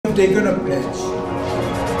have taken a pledge,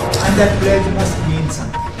 and that pledge must mean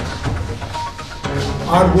something.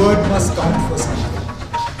 Our word must count for something.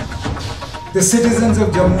 The citizens of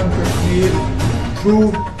Jammu and Kashmir,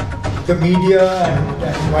 through the media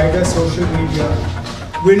and wider social media,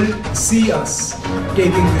 will see us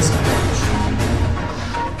taking this pledge.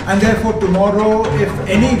 And therefore tomorrow, if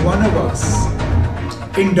any one of us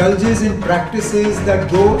indulges in practices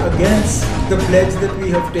that go against the pledge that we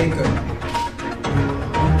have taken,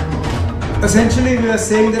 essentially we are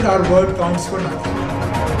saying that our word counts for nothing.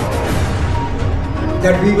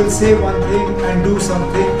 That we will say one thing and do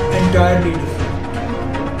something entirely different.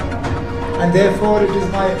 And therefore it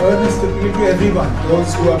is my earnest appeal to everyone,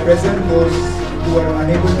 those who are present, those who are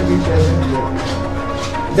unable to be present here,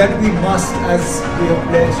 that we must, as we have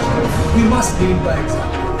pledged, we must lead by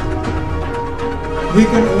example. We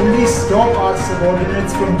can only stop our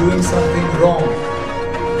subordinates from doing something wrong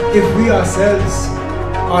if we ourselves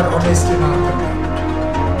are honest in our conduct.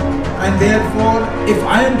 And therefore, if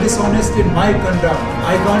I am dishonest in my conduct,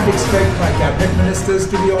 I can't expect my cabinet ministers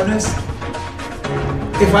to be honest.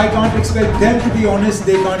 If I can't expect them to be honest,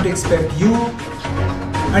 they can't expect you.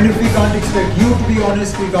 And if we can't expect you to be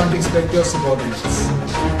honest, we can't expect your subordinates.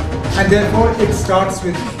 And therefore, it starts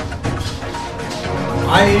with me.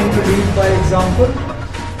 I aim to lead by example.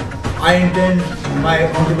 I intend my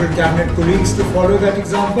honorable cabinet colleagues to follow that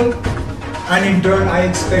example. And in turn, I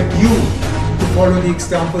expect you to follow the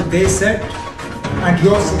example they set and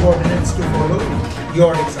your subordinates to follow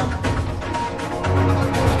your example.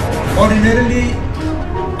 Ordinarily,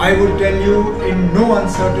 I would tell you in no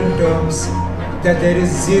uncertain terms that there is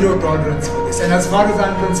zero tolerance for this. And as far as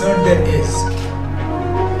I'm concerned, there is.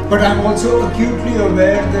 But I'm also acutely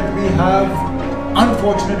aware that we have,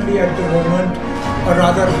 unfortunately at the moment, a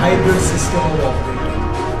rather hybrid system of operating.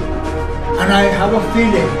 And I have a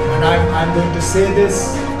feeling, and I'm going to say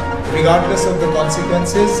this regardless of the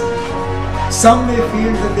consequences, some may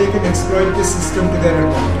feel that they can exploit this system to their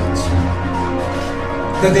advantage.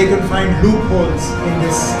 That they can find loopholes in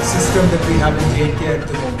this system that we have in J&K at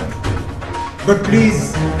the moment. But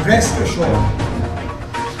please rest assured,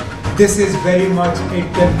 this is very much a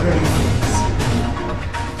temporary phase.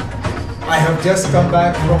 I have just come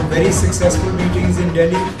back from very successful meetings in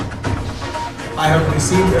Delhi. I have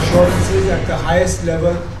received assurances at the highest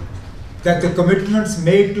level that the commitments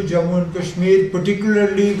made to Jammu and Kashmir,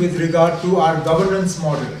 particularly with regard to our governance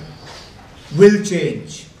model, will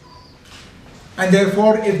change. And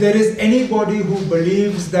therefore, if there is anybody who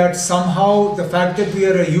believes that somehow the fact that we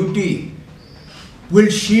are a UT will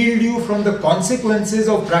shield you from the consequences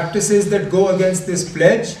of practices that go against this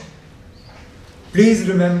pledge, please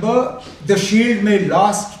remember, the shield may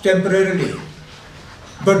last temporarily,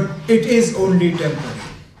 but it is only temporary.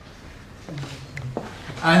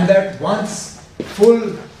 And that once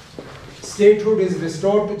full statehood is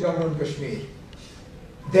restored to Jammu and Kashmir,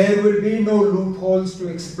 there will be no loopholes to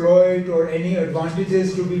exploit or any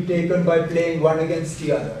advantages to be taken by playing one against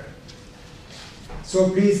the other. So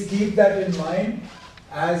please keep that in mind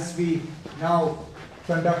as we now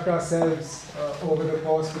conduct ourselves over the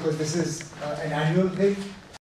course, because this is an annual thing.